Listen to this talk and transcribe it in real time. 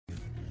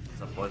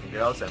boys and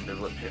girls, and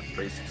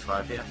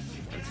Blip365 here,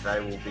 and today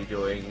we'll be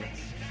doing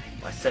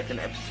my second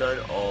episode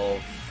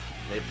of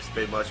Need for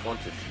Speed Most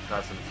Wanted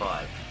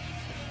 2005.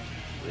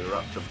 We were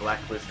up to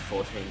blacklist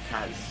 14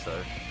 Taz, so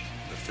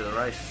let's do the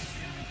race.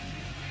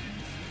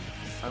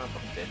 Son of a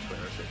bitch, where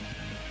is it?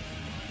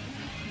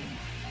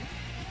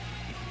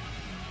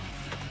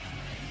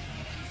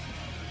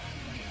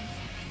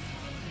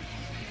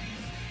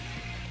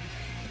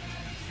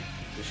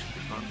 This should be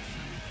fun.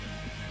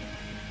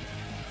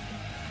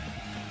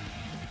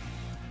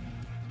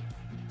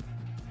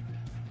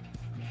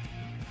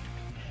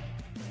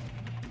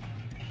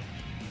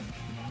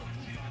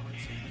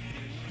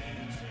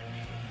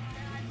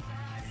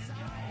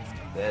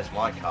 There's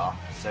my car,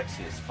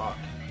 sexy as fuck.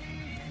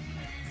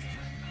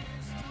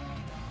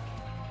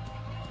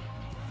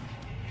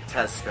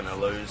 Taz's gonna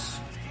lose.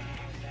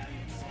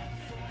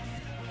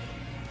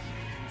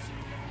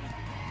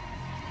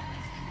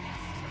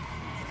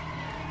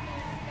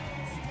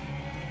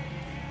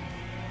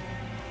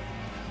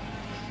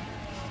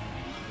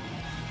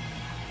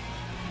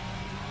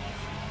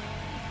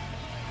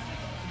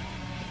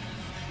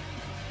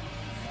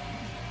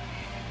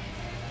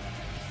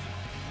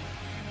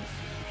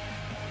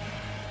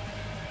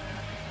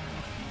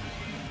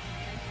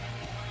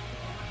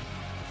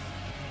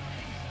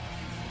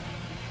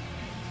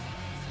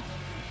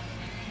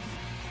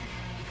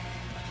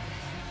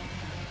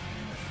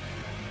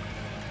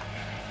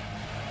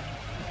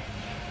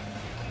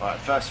 Alright,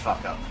 first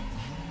fuck up.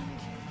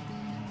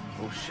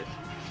 Oh shit.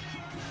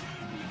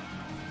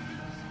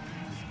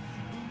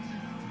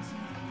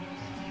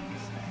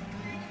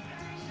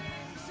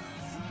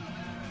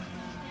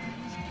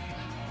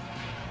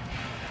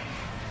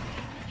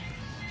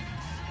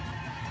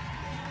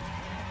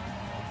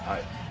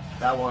 Alright,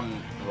 that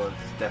one was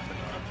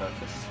definitely on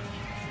purpose.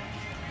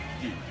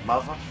 You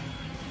mother.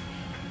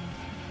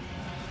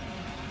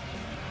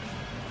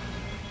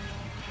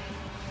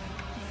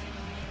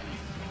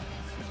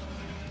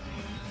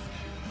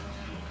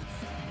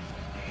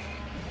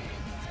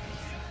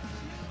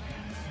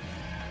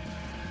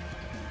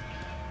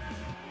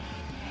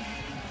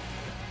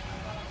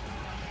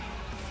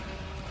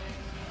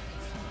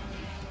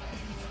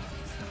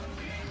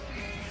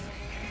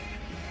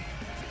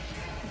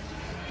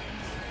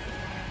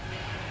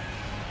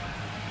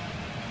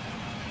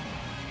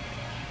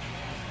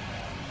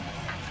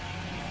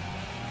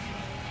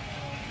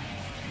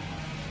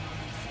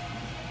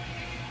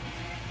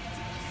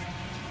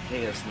 He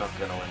is not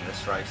going to win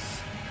this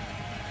race.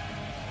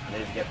 I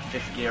need to get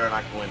 5th gear and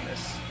I can win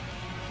this.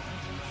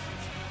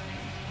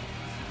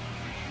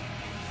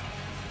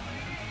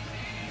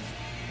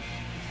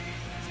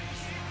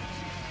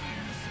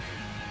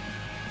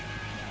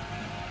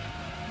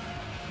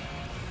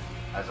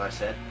 As I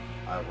said,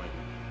 I win.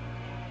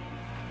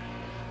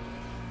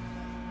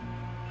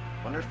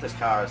 Wonder if this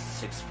car has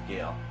 6th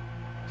gear.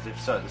 Because if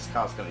so, this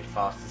car's going to be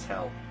fast as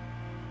hell.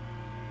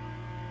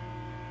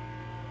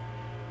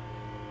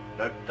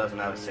 Nope, doesn't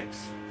have a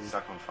 6.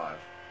 Stuck on 5.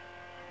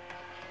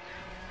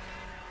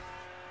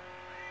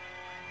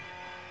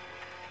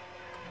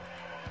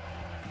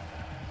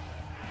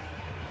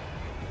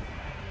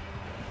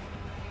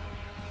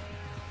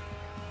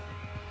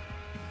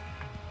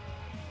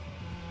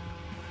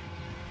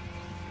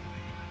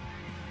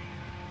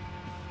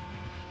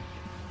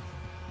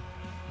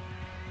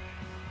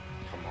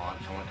 Come on,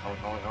 come on, come on,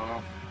 come on, come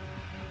on.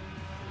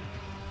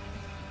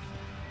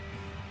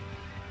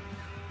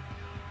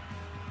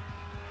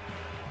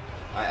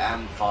 I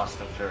am fast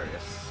and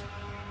furious.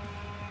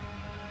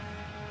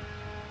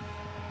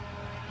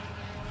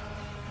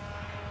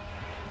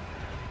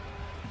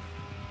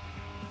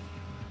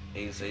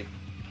 Easy.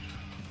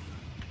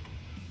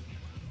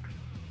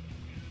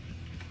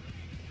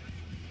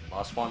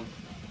 Last one.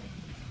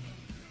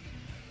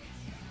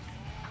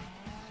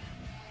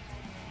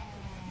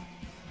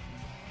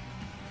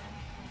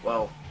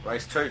 Well,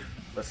 race 2.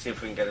 Let's see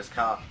if we can get his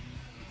car.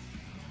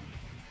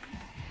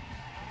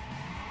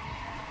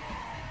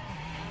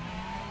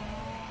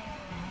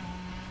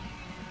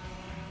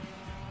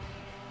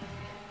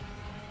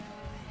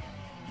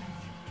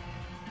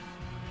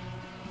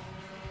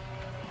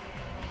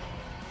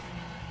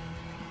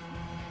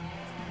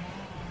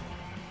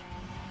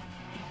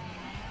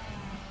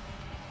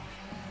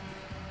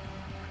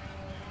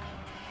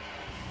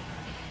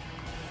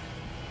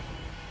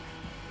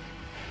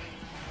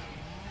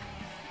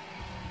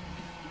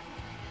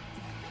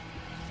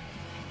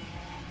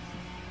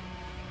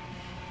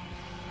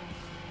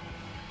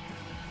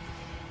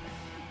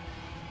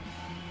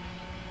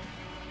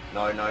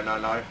 No, no, no,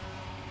 no.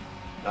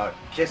 No,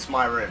 kiss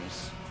my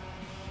rims.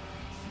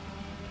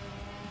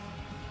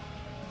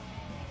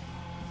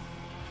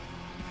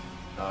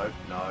 No,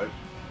 no.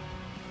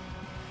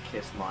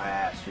 Kiss my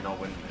ass, you're not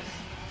winning this.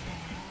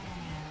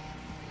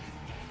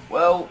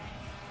 Well,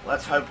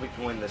 let's hope we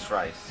can win this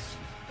race.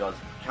 Because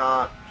if we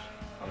can't,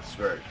 I'm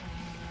screwed.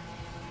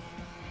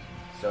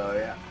 So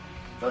yeah,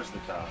 dodge the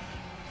car.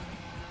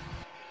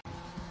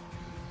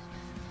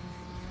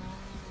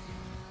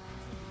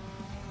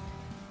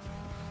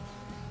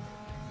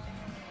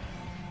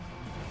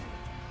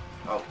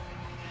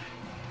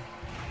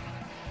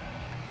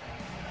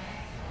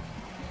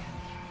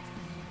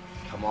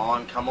 Come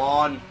on, come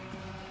on.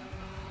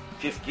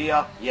 5th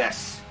gear,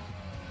 yes.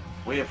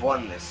 We have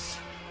won this.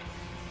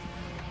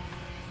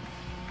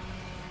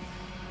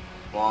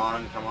 Come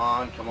on, come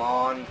on, come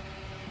on.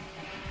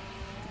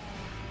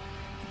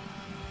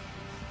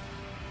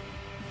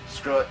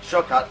 Screw it,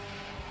 shortcut.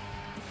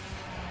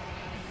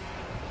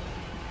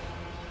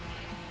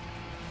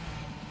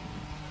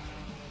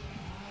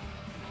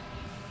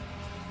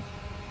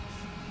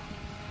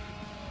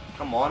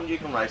 Come on, you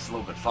can race a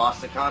little bit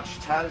faster, can't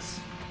you, Taz?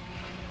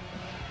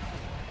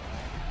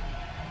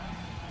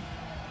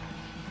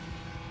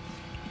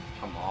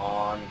 Come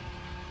on.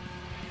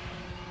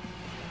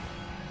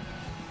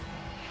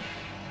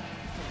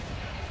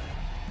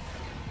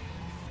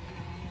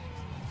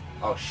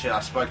 Oh shit, I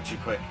spoke too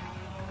quick.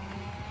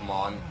 Come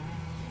on.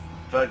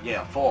 3rd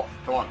gear, 4th,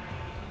 come on.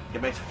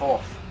 Get me to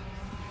 4th.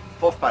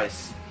 4th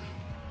base.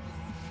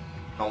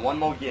 Come on, 1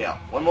 more gear.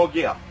 1 more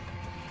gear.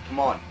 Come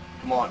on.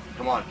 Come on,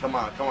 come on, come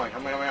on, come on,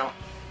 come on, come on.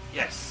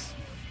 Yes.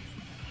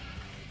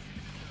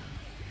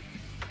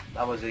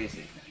 That was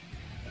easy.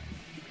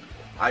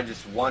 I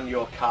just won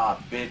your car,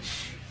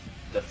 bitch.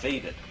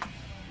 Defeated.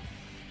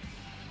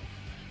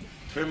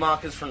 2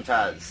 markers from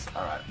Taz.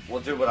 Alright,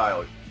 we'll do what I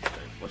always do.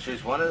 We'll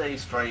choose one of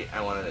these 3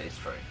 and one of these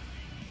 3.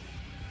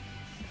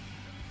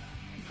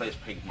 Please,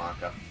 pink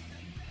marker.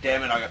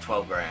 Damn it, I got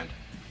 12 grand.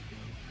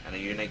 And a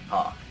unique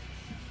park.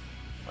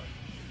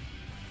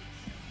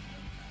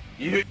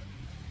 You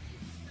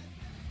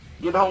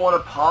don't want a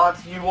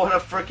part, you want a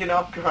freaking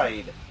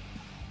upgrade.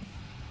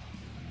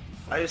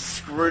 I just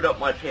screwed up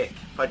my pick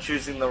by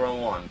choosing the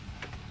wrong one.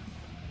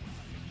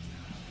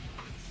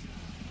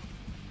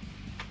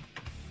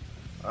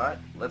 Alright,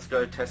 let's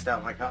go test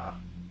out my car.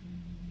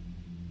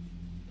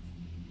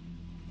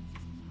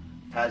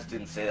 Taz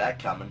didn't see that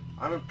coming.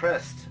 I'm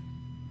impressed.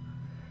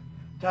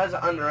 Taz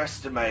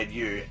underestimated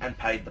you and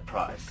paid the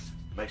price.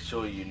 Make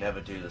sure you never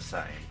do the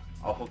same.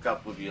 I'll hook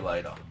up with you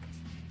later.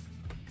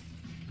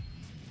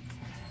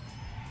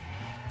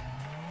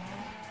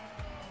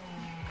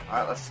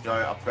 Alright, let's go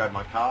upgrade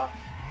my car.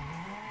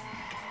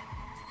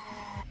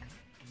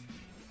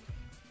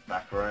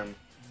 Back room.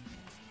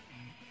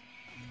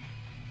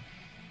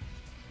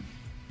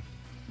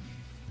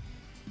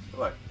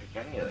 Look,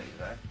 pick any of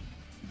these, eh?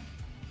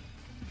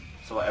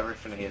 So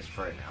everything here is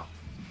free now.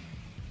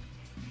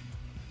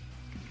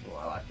 Oh,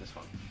 I like this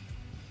one.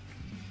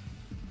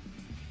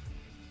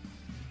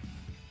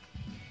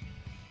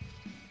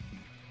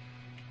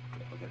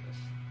 Yeah, look at this.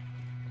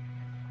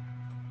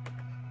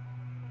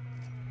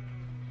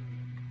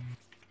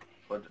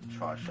 Wood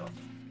tri-shot.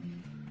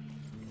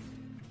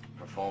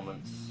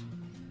 Performance.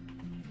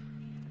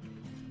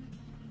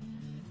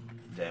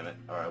 Damn it.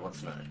 Alright,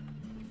 what's new?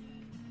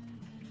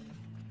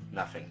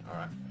 Nothing.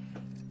 Alright.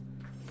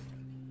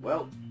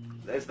 Well,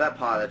 there's that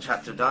part of the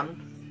chapter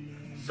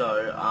done.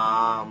 So,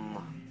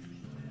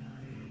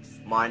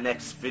 my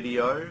next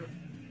video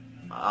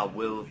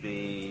will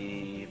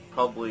be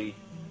probably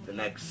the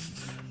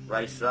next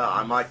racer.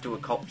 I might do a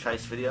cop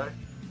chase video.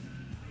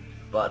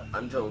 But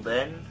until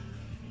then,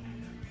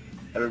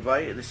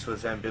 everybody, this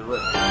was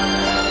Ambivalent.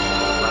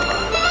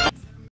 Bye-bye.